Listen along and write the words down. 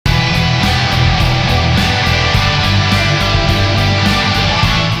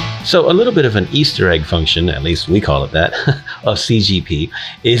So a little bit of an Easter egg function, at least we call it that, of CGP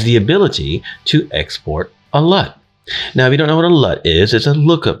is the ability to export a LUT. Now, if you don't know what a LUT is, it's a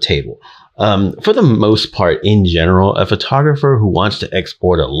lookup table. For the most part, in general, a photographer who wants to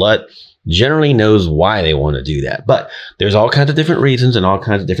export a LUT generally knows why they want to do that. But there's all kinds of different reasons and all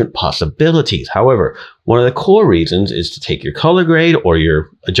kinds of different possibilities. However, one of the core reasons is to take your color grade or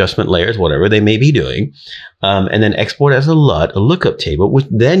your adjustment layers, whatever they may be doing, and then export as a LUT, a lookup table, which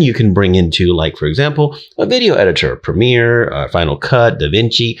then you can bring into, like, for example, a video editor, Premiere, Final Cut,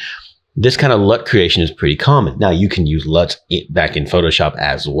 DaVinci. This kind of LUT creation is pretty common. Now, you can use LUTs back in Photoshop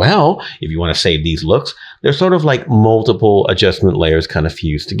as well if you want to save these looks. They're sort of like multiple adjustment layers kind of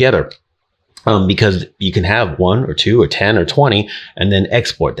fused together. Because you can have 1 or 2 or 10 or 20 and then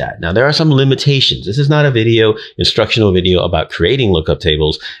export that. Now, there are some limitations. This is not a instructional video about creating lookup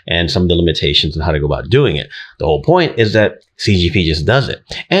tables and some of the limitations and how to go about doing it. The whole point is that CGP just does it.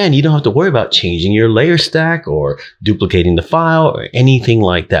 And you don't have to worry about changing your layer stack or duplicating the file or anything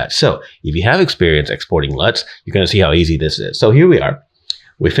like that. So if you have experience exporting LUTs, you're going to see how easy this is. So here we are.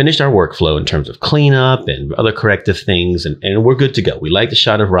 We finished our workflow in terms of cleanup and other corrective things, and we're good to go. We like the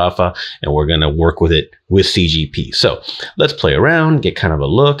shot of Rafa, and we're going to work with it with CGP. So let's play around, get kind of a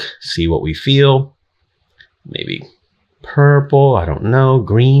look, see what we feel. Maybe purple, I don't know,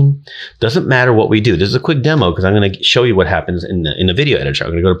 green. Doesn't matter what we do. This is a quick demo because I'm going to show you what happens in the video editor.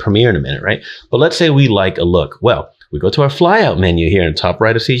 I'm going to go to Premiere in a minute, right? But let's say we like a look. Well, we go to our flyout menu here in the top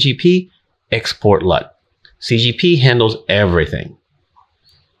right of CGP, export LUT. CGP handles everything.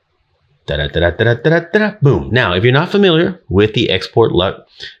 Boom. Now, if you're not familiar with the export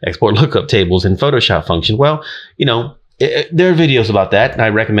lookup tables in Photoshop function, well, you know, there are videos about that, and I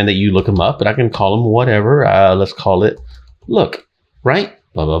recommend that you look them up, but I can call them whatever. Let's call it look, right?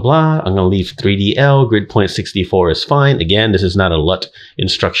 Blah, blah, blah. I'm going to leave 3DL, grid point 64 is fine. Again, this is not a LUT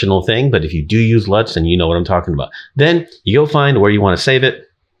instructional thing, but if you do use LUTs, then you know what I'm talking about. Then you go find where you want to save it.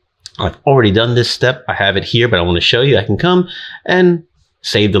 I've already done this step. I have it here, but I want to show you. I can come and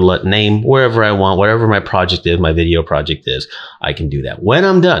save the LUT name wherever I want, whatever my project is, my video project is, I can do that. When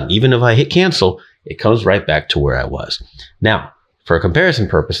I'm done, even if I hit cancel, it comes right back to where I was. Now, for comparison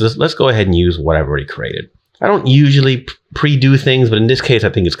purposes, let's go ahead and use what I've already created. I don't usually pre-do things, but in this case,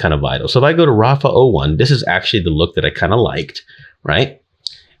 I think it's kind of vital. So if I go to Rafa 01, this is actually the look that I kind of liked, right?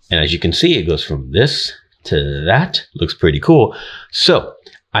 And as you can see, it goes from this to that. Looks pretty cool. So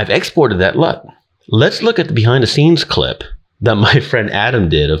I've exported that LUT. Let's look at the behind the scenes clip that my friend Adam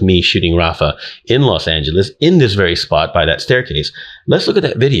did of me shooting Rafa in Los Angeles in this very spot by that staircase. Let's look at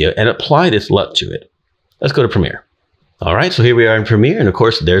that video and apply this LUT to it. Let's go to Premiere. All right, so here we are in Premiere. And of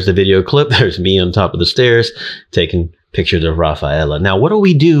course, there's the video clip. There's me on top of the stairs taking pictures of Rafaela. Now, what do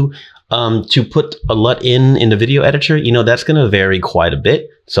we do to put a LUT in the video editor? You know, that's going to vary quite a bit.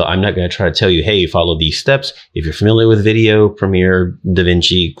 So I'm not going to try to tell you, hey, follow these steps. If you're familiar with video, Premiere,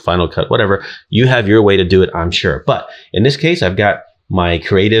 DaVinci, Final Cut, whatever, you have your way to do it, I'm sure. But in this case, I've got my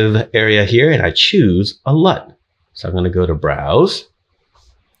creative area here and I choose a LUT. So I'm going to go to Browse.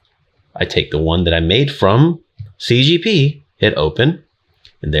 I take the one that I made from CGP, hit Open,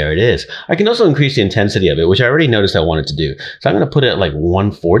 and there it is. I can also increase the intensity of it, which I already noticed I wanted to do. So I'm going to put it at like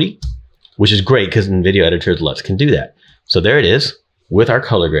 140, which is great because in video editors, LUTs can do that. So there it is with our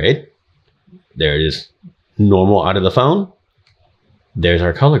color grade. There it is, normal out of the phone. There's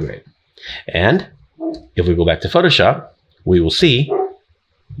our color grade. And if we go back to Photoshop, we will see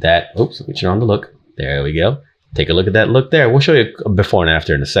that, oops, let me turn on the look. There we go. Take a look at that look there. We'll show you a before and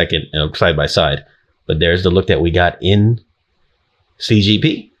after in a second, side by side. But there's the look that we got in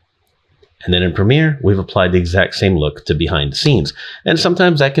CGP. And then in Premiere, we've applied the exact same look to behind the scenes. And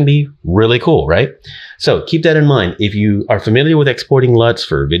sometimes that can be really cool, right? So keep that in mind. If you are familiar with exporting LUTs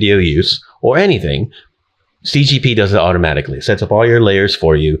for video use or anything, CGP does it automatically. It sets up all your layers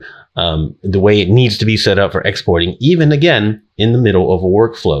for you the way it needs to be set up for exporting, even again, in the middle of a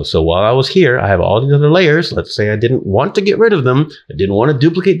workflow. So while I was here, I have all these other layers. Let's say I didn't want to get rid of them. I didn't want to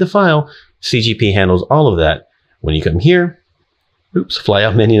duplicate the file. CGP handles all of that. When you come here, oops,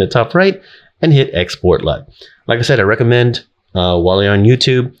 flyout menu in the top right, and hit Export LUT. Like I said, I recommend while you're on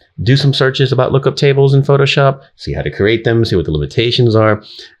YouTube, do some searches about lookup tables in Photoshop, see how to create them, see what the limitations are.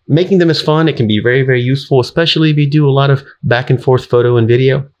 Making them is fun. It can be very, very useful, especially if you do a lot of back and forth photo and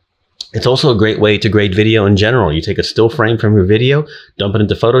video. It's also a great way to grade video in general. You take a still frame from your video, dump it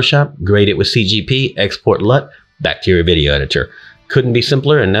into Photoshop, grade it with CGP, export LUT, back to your video editor. Couldn't be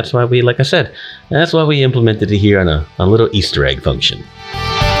simpler, and that's why we, like I said, that's why we implemented it here on a little Easter egg function.